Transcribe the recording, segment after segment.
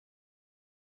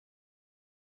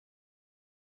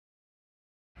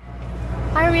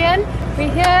Hi Riaan, we're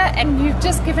here and you've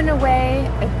just given away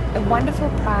a wonderful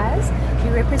prize.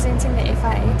 You're representing the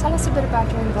FIA. Tell us a bit about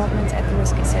your involvement at the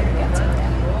RISKSA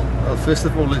Regatta. Well, first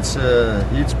of all, it's a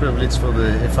huge privilege for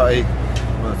the FIA,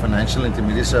 the Financial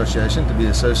Intermediary Association, to be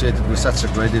associated with such a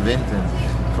great event.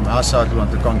 And from our side, we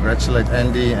want to congratulate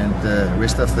Andy and the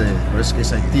rest of the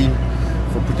RISKSA team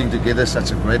for putting together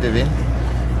such a great event.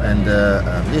 And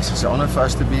yes, it's an honor for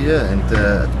us to be here and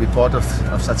to be part of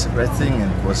such a great thing,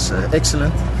 and it was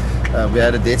excellent. We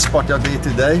had a dead spot out there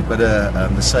today, but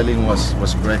the sailing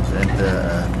was great and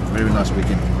very nice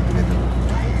weekend together.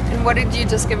 And what did you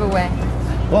just give away?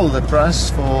 Well, the prize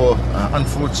for,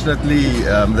 unfortunately,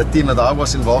 the team that I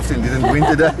was involved in didn't win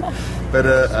today, but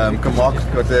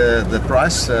Kamak got the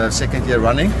prize, second year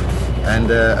running.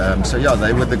 And so yeah,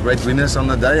 they were the great winners on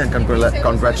the day, and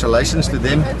congratulations to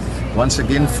them once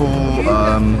again for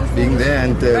being there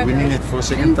and winning it for a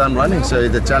second time running. So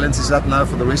the challenge is up now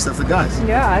for the rest of the guys.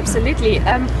 Yeah, absolutely.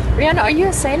 Riaan, are you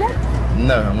a sailor?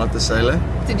 No, I'm not a sailor.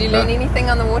 Did you learn anything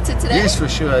on the water today? Yes, for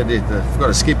sure I did. I've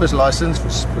got a skipper's license for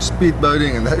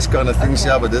speedboating and those kind of things.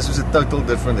 Yeah, but this was a total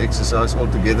different exercise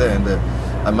altogether, and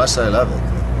I must say I love it.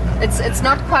 It's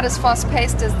not quite as fast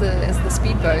paced as the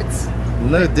speedboats.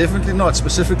 No, definitely not.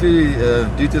 Specifically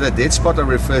due to that dead spot I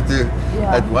referred to.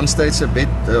 Yeah. At one stage,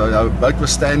 our boat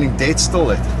was standing dead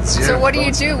still. So what do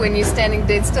you do when you're standing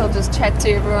dead still? Just chat to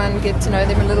everyone, get to know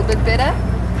them a little bit better?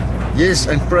 Yes,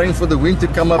 and praying for the wind to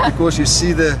come up, because you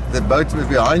see the boat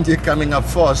behind you coming up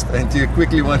fast, and you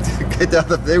quickly want to get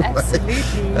out of their way.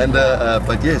 Absolutely. And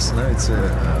but yes, no, it's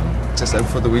just hope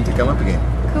for the wind to come up again.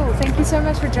 Cool. Thank you so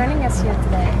much for joining us here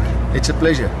today. It's a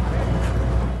pleasure.